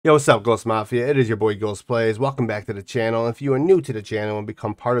Yo, what's up, Ghost Mafia? It is your boy Ghost Plays. Welcome back to the channel. If you are new to the channel and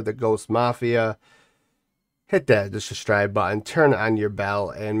become part of the Ghost Mafia, hit that subscribe button, turn on your bell,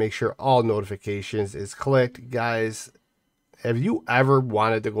 and make sure all notifications is clicked. Guys, have you ever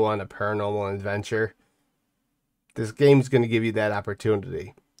wanted to go on a paranormal adventure? This game is going to give you that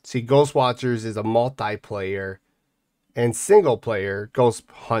opportunity. See, Ghost Watchers is a multiplayer and single player ghost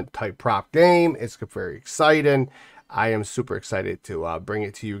hunt type prop game. It's very exciting. I am super excited to bring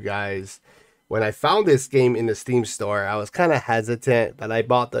it to you guys. When I found this game in the Steam store, I was kind of hesitant, but I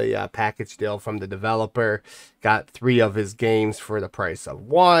bought the package deal from the developer. Got 3 of his games for the price of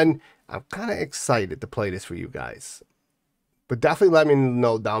 1. I'm kind of excited to play this for you guys. But definitely let me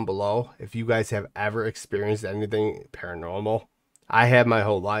know down below if you guys have ever experienced anything paranormal. I have my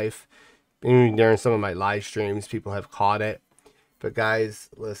whole life. Even during some of my live streams, people have caught it. But guys,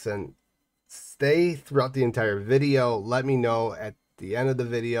 listen. Stay throughout the entire video. Let me know at the end of the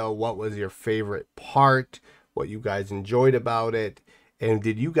video what was your favorite part, what you guys enjoyed about it, and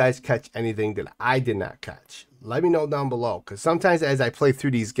did you guys catch anything that I did not catch? Let me know down below, because sometimes as I play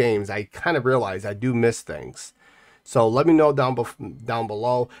through these games, I kind of realize I do miss things. So let me know down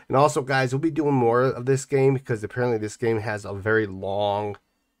below. And also, guys, we'll be doing more of this game because apparently this game has a very long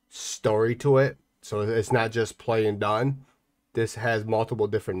story to it. So it's not just play and done. This has multiple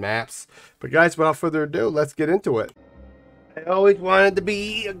different maps. But guys, without further ado, let's get into it. I always wanted to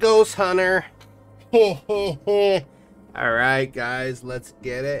be a ghost hunter. Alright guys, let's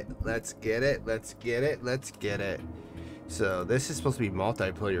get it. Let's get it. Let's get it. Let's get it. So this is supposed to be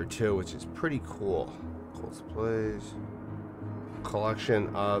multiplayer too, which is pretty cool. Ghost plays. Collection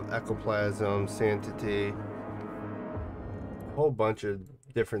of ectoplasm, sanctity. A whole bunch of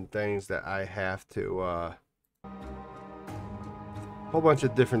different things that I have to whole bunch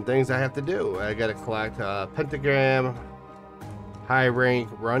of different things I have to do. I gotta collect pentagram, high rank,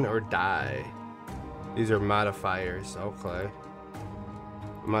 run or die. These are modifiers. Okay.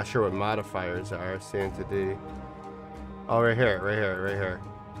 I'm not sure what modifiers are. Sanctity. Oh, right here, right here, right here.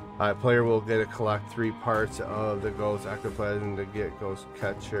 Player will get to collect 3 parts of the ghost ectoplasm to get ghost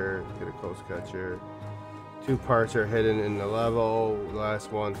catcher. Get a ghost catcher. 2 parts are hidden in the level. The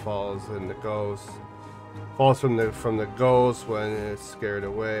last one falls in the ghost. Falls from the ghost when it's scared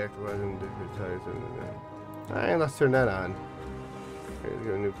away. Alright, let's turn that on. Here's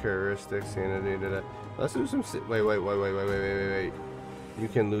a new characteristic, sanity. Let's do some. Wait. You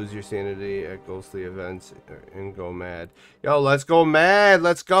can lose your sanity at ghostly events and go mad. Yo, let's go mad.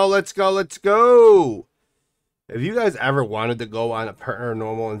 Let's go. Let's go. Let's go. If you guys ever wanted to go on a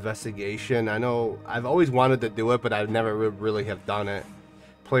paranormal investigation, I know I've always wanted to do it, but I've never really have done it.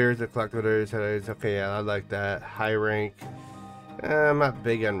 Players that collect others. Okay, yeah, I like that. High rank. I'm not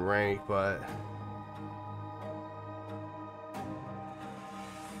big on rank, but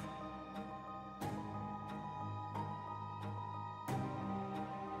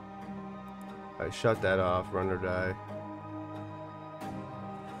I shut that off. Run or die.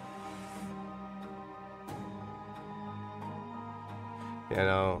 You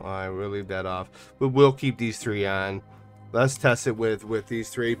know, I will leave that off. But we'll keep these 3 on. Let's test it with these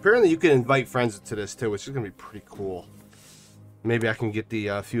 3. Apparently you can invite friends to this too, which is going to be pretty cool. Maybe I can get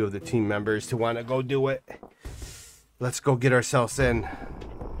the few of the team members to want to go do it. Let's go get ourselves in.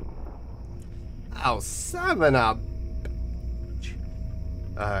 Oh, 7 up.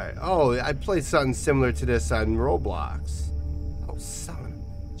 Alright. Oh, I played something similar to this on Roblox. Oh, 7.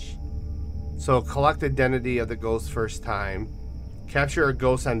 So collect identity of the ghost first time. Capture a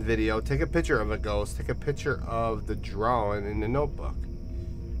ghost on video. Take a picture of a ghost. Take a picture of the drawing in the notebook.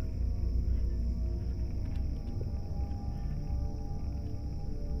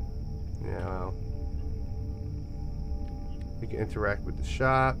 Yeah, well. You can interact with the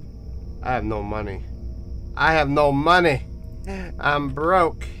shop. I have no money. I have no money. I'm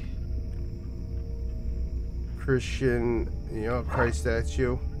broke. Christian, you know, Christ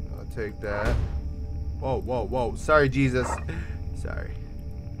statue. I'll take that. Whoa, whoa, whoa. Sorry, Jesus. Sorry.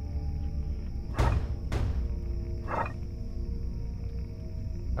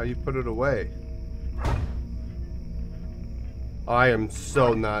 How you put it away? Oh, I am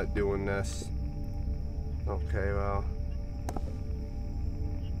so not doing this. Okay, well.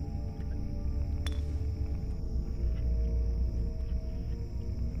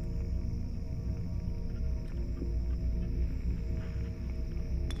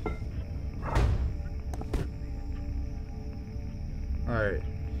 Alright.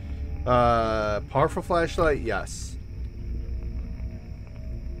 Powerful flashlight, yes.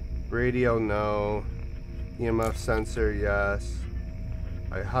 Radio, no. EMF sensor, yes.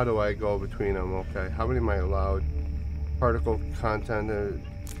 How do I go between them? Okay, how many am I allowed? Particle content,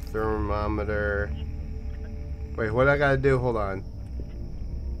 Thermometer. Wait, what I gotta do? Hold on.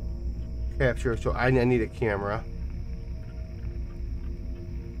 Capture. So I need a camera.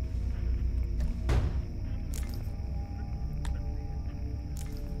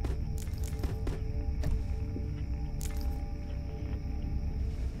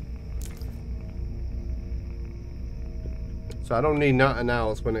 So I don't need nothing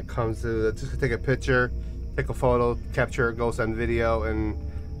else when it comes to just take a picture, take a photo, capture a ghost on video, and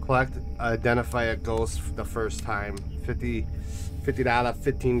identify a ghost the first time. $50,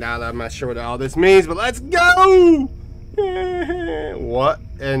 $15, I'm not sure what all this means, but let's go! What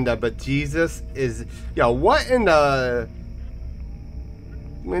in the bejesus is... Yo, what in the...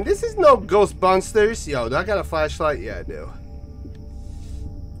 Man, this is no Ghostbusters. Yo, do I got a flashlight? Yeah, I do.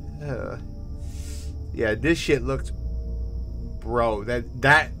 Yeah, this shit looks... Bro,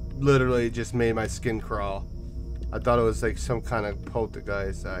 that literally just made my skin crawl. I thought it was like some kind of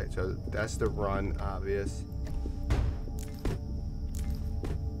poltergeist. Alright, so that's the run, obvious.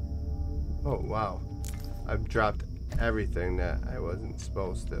 Oh, wow. I've dropped everything that I wasn't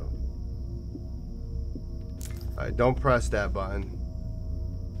supposed to. Alright, don't press that button.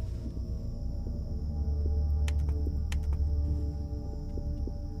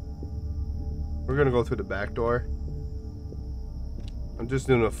 We're gonna go through the back door. I'm just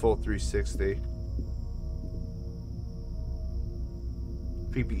doing a full 360.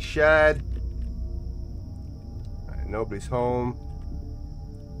 Creepy shed. Alright, nobody's home.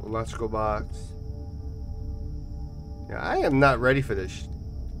 Electrical box. Yeah, I am not ready for this.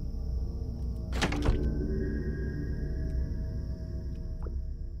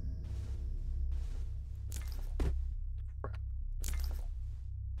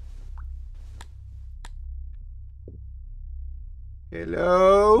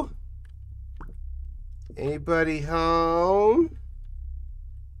 Hello? Anybody home?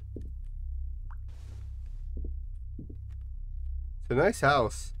 It's a nice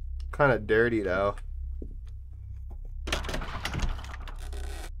house. Kind of dirty though.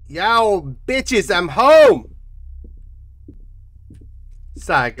 Yo, bitches, I'm home!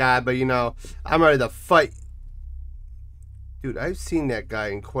 Sorry, guy, but you know, I'm ready to fight. Dude, I've seen that guy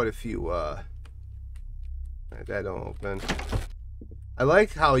in quite a few, that don't open. I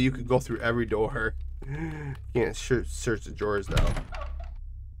like how you could go through every door. Can't search the drawers though.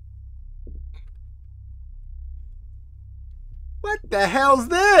 What the hell's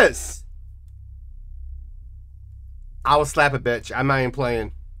this? I will slap a bitch. I'm not even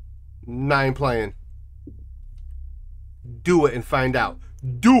playing. Not even playing. Do it and find out.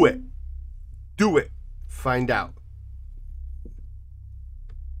 Do it. Do it. Find out.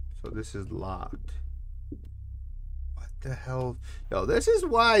 So this is locked. The hell, yo, this is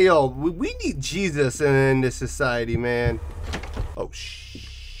why, yo, we need Jesus in this society, man. Oh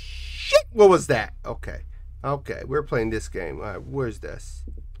shit, what was that? Okay, we're playing this game. All right, where's this?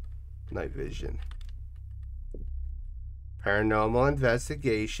 Night vision. Paranormal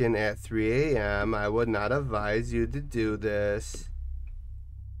investigation at 3 a.m. I would not advise you to do this.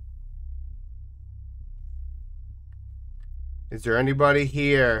 Is there anybody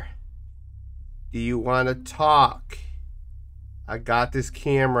here? Do you want to talk? I got this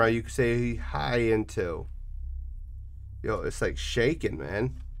camera you can say hi into. Yo, it's like shaking,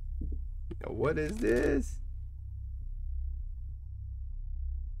 man. Yo, what is this?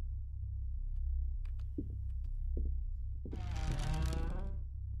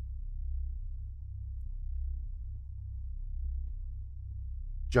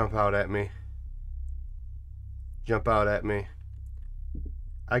 Jump out at me. Jump out at me.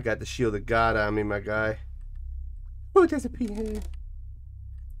 I got the shield of God on me, my guy. Oh, there's a pinhead.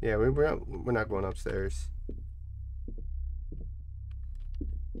 Yeah, we're not going upstairs.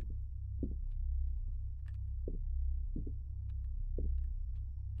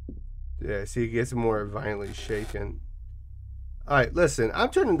 Yeah, see, it gets more violently shaken. Alright, listen, I'm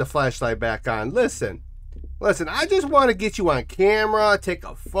turning the flashlight back on. Listen, I just want to get you on camera, take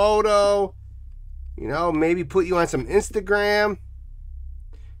a photo, you know, maybe put you on some Instagram.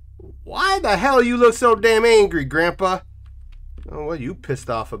 Why the hell you look so damn angry, Grandpa? Oh, what are you pissed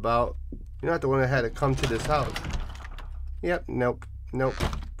off about? You're not the one that had to come to this house. Yep, nope.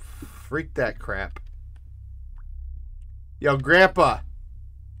 Freak that crap. Yo, Grandpa.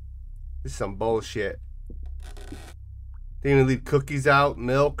 This is some bullshit. They didn't even leave cookies out,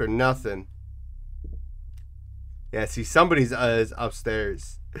 milk, or nothing. Yeah, see, somebody's is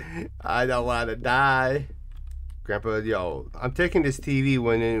upstairs. I don't want to die. Grandpa, yo, I'm taking this TV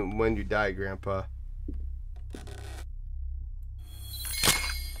when you die, Grandpa.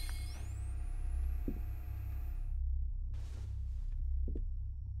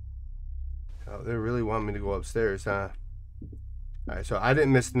 Oh, they really want me to go upstairs, huh? Alright, so I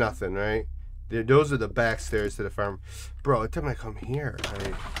didn't miss nothing, right? Those are the back stairs to the farm. Bro, every time I come here,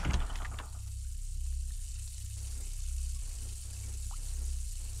 right?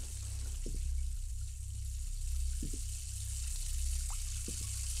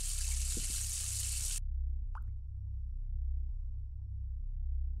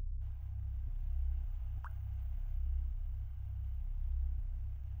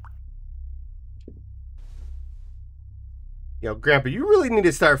 Yo, Grandpa, you really need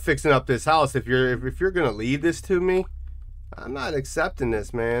to start fixing up this house if you're gonna leave this to me. I'm not accepting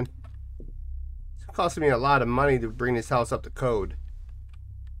this, man. It's costing me a lot of money to bring this house up to code.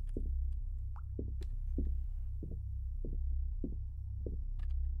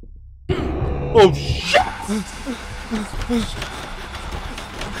 Oh shit!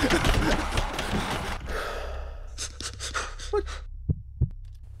 What?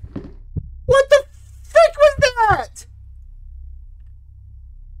 What the frick was that?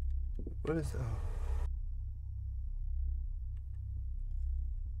 What is that?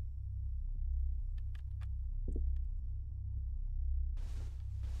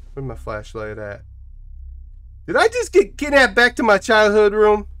 Where's my flashlight at? Did I just get kidnapped back to my childhood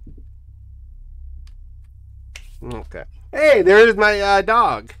room? Okay. Hey, there's my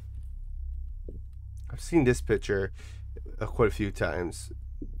dog. I've seen this picture quite a few times.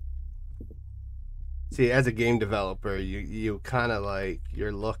 See, as a game developer, you kind of like,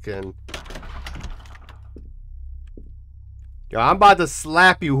 you're looking. Yo, I'm about to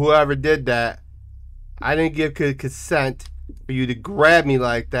slap you, whoever did that. I didn't give consent for you to grab me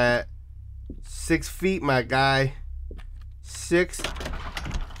like that. 6 feet, my guy. 6.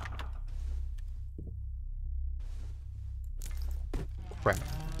 Crap.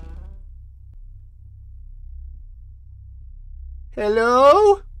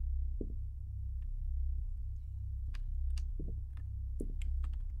 Hello?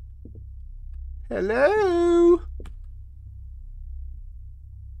 Hello?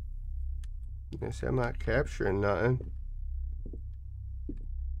 Guess I'm not capturing nothing.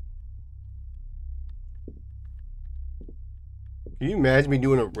 Can you imagine me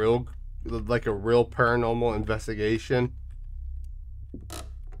doing a real paranormal investigation?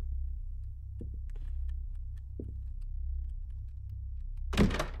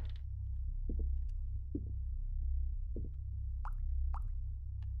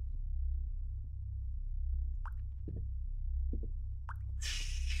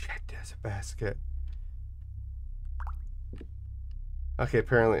 Shit, there's a basket. Okay,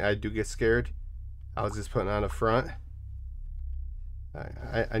 apparently I do get scared. I was just putting on a front.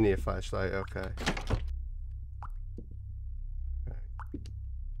 I need a flashlight, okay.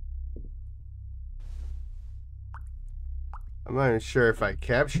 I'm not even sure if I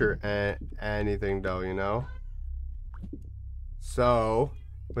capture anything though, you know? So,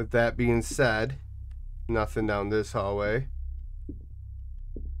 with that being said, nothing down this hallway.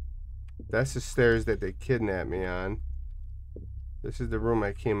 That's the stairs that they kidnapped me on. This is the room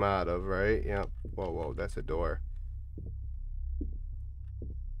I came out of, right? Yep. Whoa, whoa, that's a door.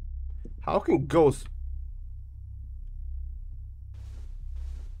 How can ghosts...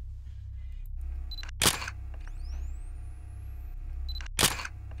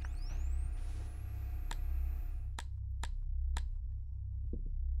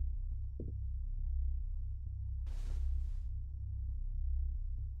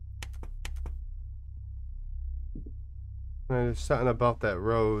 There's something about that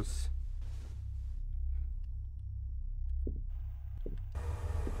rose.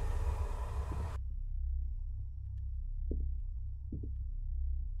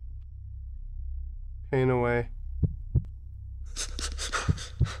 Pain away.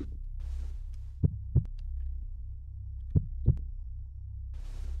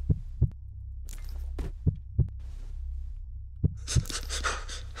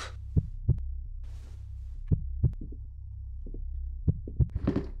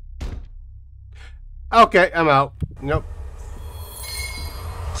 Okay, I'm out. Nope.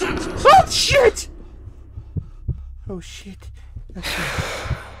 Oh shit! Oh shit.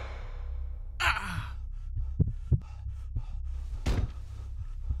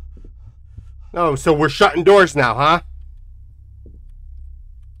 Oh, so we're shutting doors now, huh?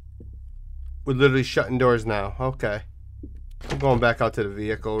 We're literally shutting doors now. Okay. I'm going back out to the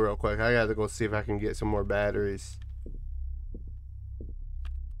vehicle real quick. I gotta go see if I can get some more batteries.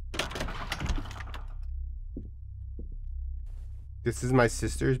 This is my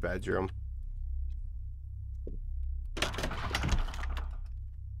sister's bedroom.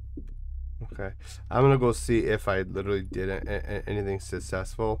 Okay. I'm gonna go see if I literally did anything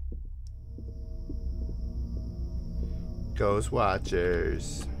successful. Ghost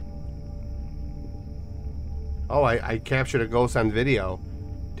watchers. Oh, I captured a ghost on video.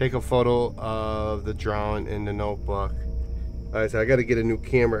 Take a photo of the drawing in the notebook. Alright, so I gotta get a new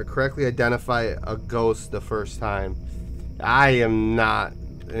camera. Correctly identify a ghost the first time. I am not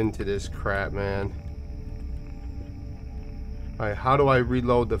into this crap, man. Alright, how do I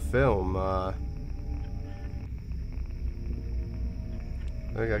reload the film? Like,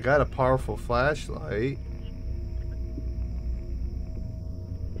 I got a powerful flashlight.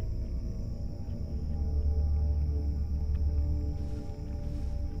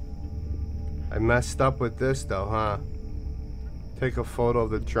 I messed up with this though, huh? Take a photo of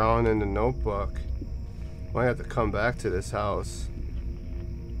the drawing in the notebook. Might have to come back to this house.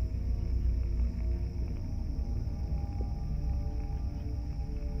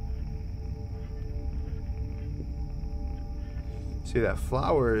 See, that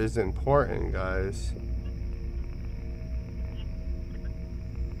flower is important, guys.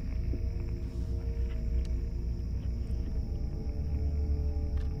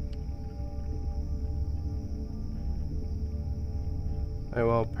 Alright,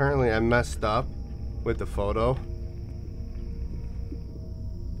 well, apparently I messed up with the photo.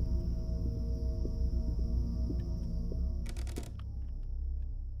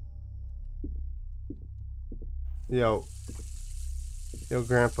 Yo,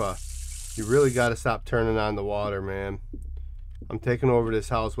 Grandpa, you really gotta stop turning on the water, man. I'm taking over this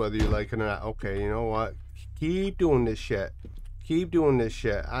house whether you like it or not. Okay, you know what? Keep doing this shit. Keep doing this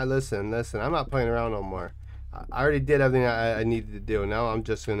shit. Listen, I'm not playing around no more. I already did everything I needed to do. Now I'm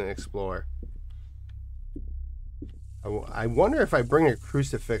just gonna explore. I wonder if I bring a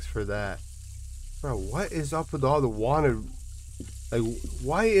crucifix for that. Bro, what is up with all the water? Like,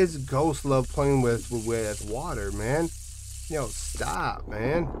 why is Ghost love playing with water, man? Yo, stop,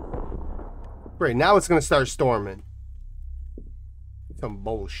 man. Great, now it's gonna start storming. Some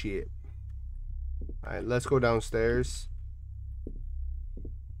bullshit. Alright, let's go downstairs.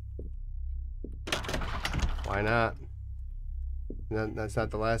 Why not? That's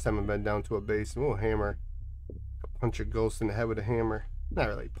not the last time I've been down to a base. Oh, hammer. I could punch a ghost in the head with a hammer. Not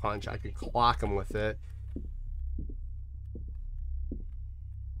really punch, I could clock him with it.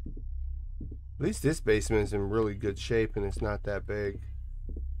 At least this basement is in really good shape and it's not that big.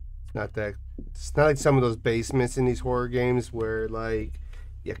 It's not like some of those basements in these horror games where like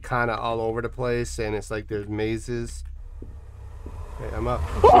you're kinda all over the place and it's like there's mazes. Okay, I'm up.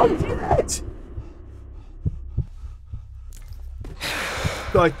 Oh shit!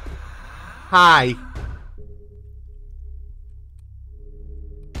 Like, hi.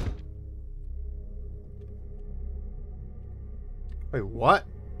 Wait, what?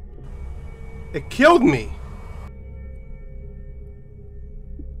 It killed me.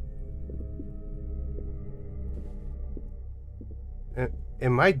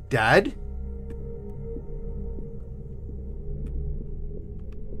 Am I dead?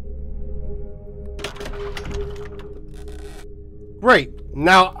 Great.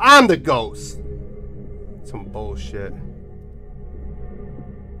 Now I'm the ghost. Some bullshit.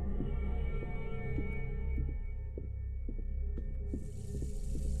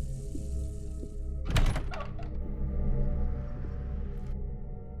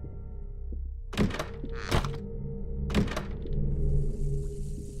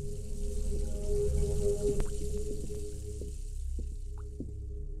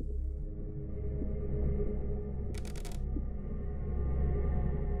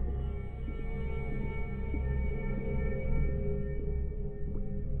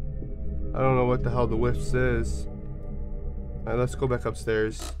 I don't know what the hell the whiffs is. Alright, let's go back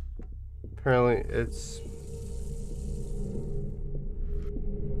upstairs. Apparently it's...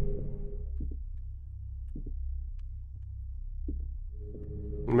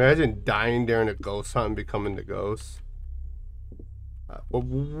 Imagine dying during a ghost hunt and becoming the ghost. Well,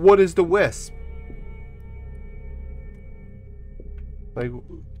 what is the wisp? Like...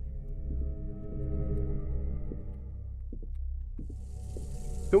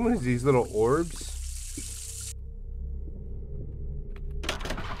 What is these little orbs?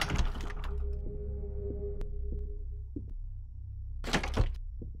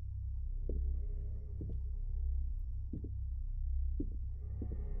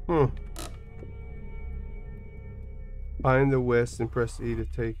 Find the wisp and press E to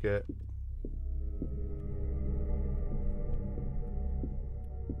take it.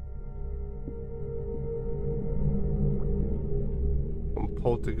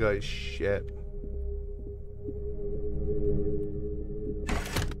 Poltergeist shit.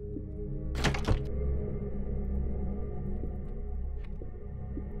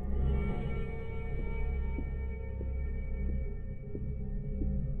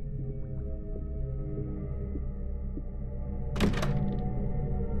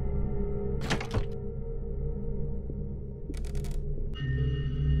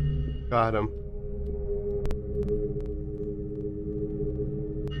 Got him.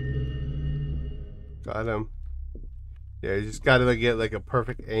 Got him. Yeah, you just gotta get like a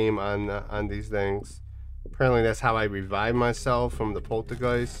perfect aim on these things. Apparently that's how I revive myself from the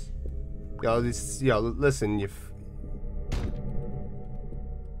poltergeist. Yo, listen,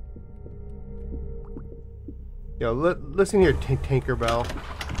 listen here, Tinkerbell.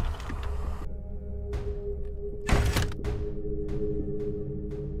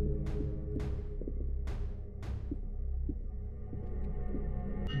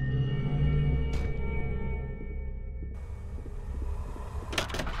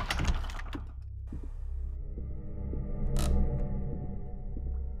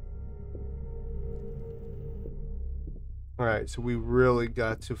 Alright, so we really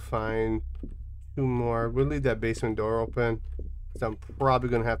got to find 2 more. We'll leave that basement door open, because I'm probably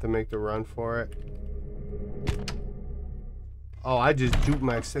going to have to make the run for it. Oh, I just juked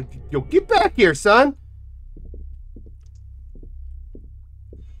myself. Yo, get back here, son!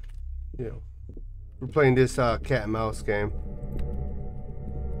 Yo, we're playing this cat and mouse game.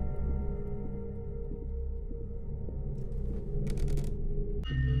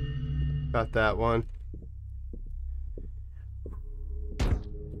 Got that one.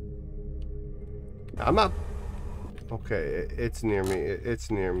 I'm not. Okay, it's near me.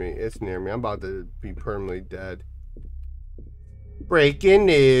 It's near me. It's near me. I'm about to be permanently dead. Breaking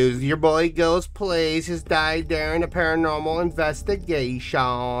news. Your boy Ghost Plays has died during a paranormal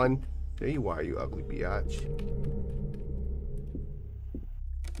investigation. There you are, you ugly biatch.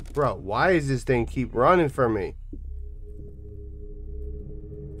 Bro, why does this thing keep running for me?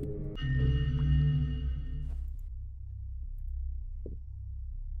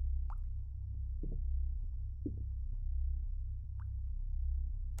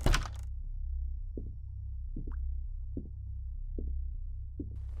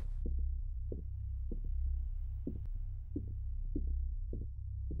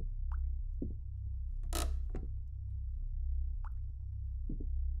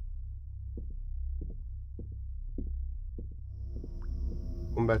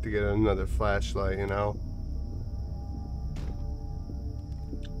 I'm about to get another flashlight, you know?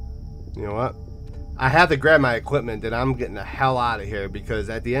 You know what? I have to grab my equipment and I'm getting the hell out of here,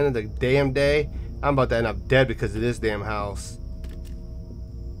 because at the end of the damn day, I'm about to end up dead because of this damn house.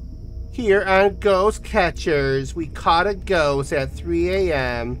 Here on Ghost Catchers, we caught a ghost at 3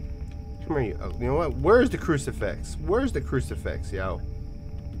 a.m. Come here, you know what? Where's the crucifix? Where's the crucifix, yo?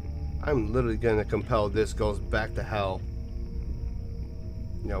 I'm literally gonna compel this ghost back to hell.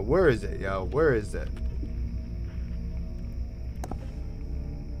 Yo, where is it, yo? Where is it?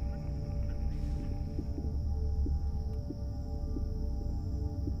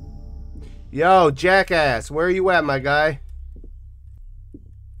 Yo, jackass, where are you at, my guy?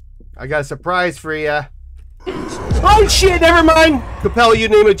 I got a surprise for ya. Oh shit, never mind! Compel you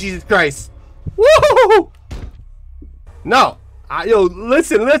in the name of Jesus Christ. Woo! No. Yo,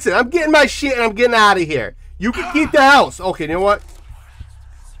 listen, I'm getting my shit and I'm getting out of here. You can keep the house. Okay, you know what?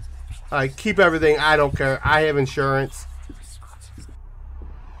 Alright, keep everything. I don't care. I have insurance.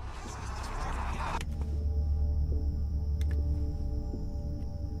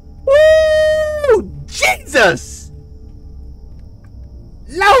 Woo! Jesus!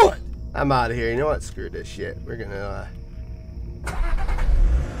 Lord! I'm out of here. You know what? Screw this shit. We're gonna,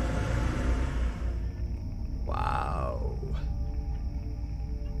 Wow.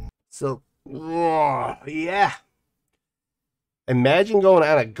 So, yeah. Imagine going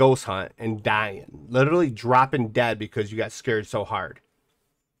on a ghost hunt and dying. Literally dropping dead because you got scared so hard.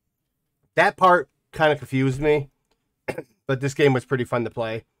 That part kind of confused me. But this game was pretty fun to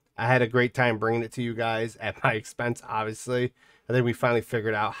play. I had a great time bringing it to you guys at my expense, obviously. I think we finally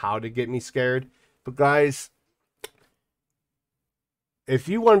figured out how to get me scared. But guys, if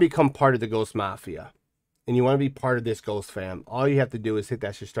you want to become part of the Ghost Mafia and you want to be part of this Ghost fam, all you have to do is hit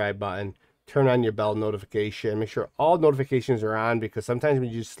that subscribe button, turn on your bell notification, make sure all notifications are on, because sometimes when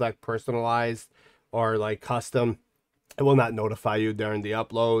you just select personalized or like custom, it will not notify you during the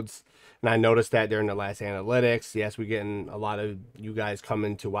uploads. And I noticed that during the last analytics. Yes, we're getting a lot of you guys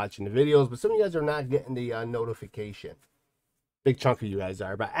coming to watching the videos, but some of you guys are not getting the notification. Big chunk of you guys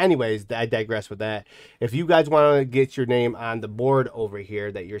are. But anyways, I digress with that. If you guys want to get your name on the board over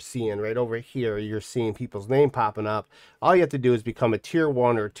here that you're seeing right over here, you're seeing people's name popping up. All you have to do is become a tier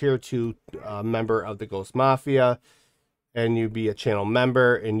 1 or tier 2 member of the Ghost Mafia. And you be a channel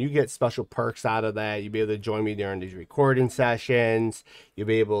member, and you get special perks out of that. You'll be able to join me during these recording sessions. You'll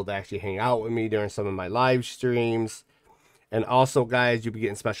be able to actually hang out with me during some of my live streams. And also, guys, you'll be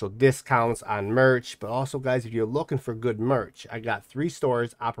getting special discounts on merch. But also, guys, if you're looking for good merch, I got 3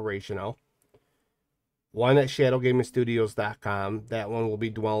 stores operational. One at shadowgamingstudios.com. That one will be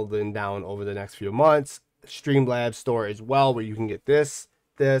dwindling down over the next few months. Streamlabs store as well, where you can get this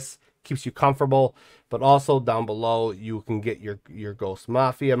keeps you comfortable. But also down below, you can get your Ghost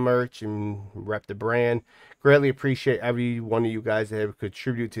Mafia merch and rep the brand. Greatly appreciate every one of you guys that have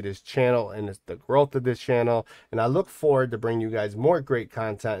contributed to this channel and the growth of this channel. And I look forward to bringing you guys more great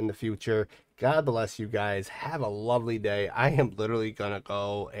content in the future. God bless you guys. Have a lovely day. I am literally going to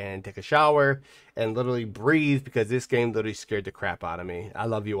go and take a shower and literally breathe because this game literally scared the crap out of me. I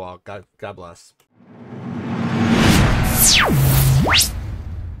love you all. God bless.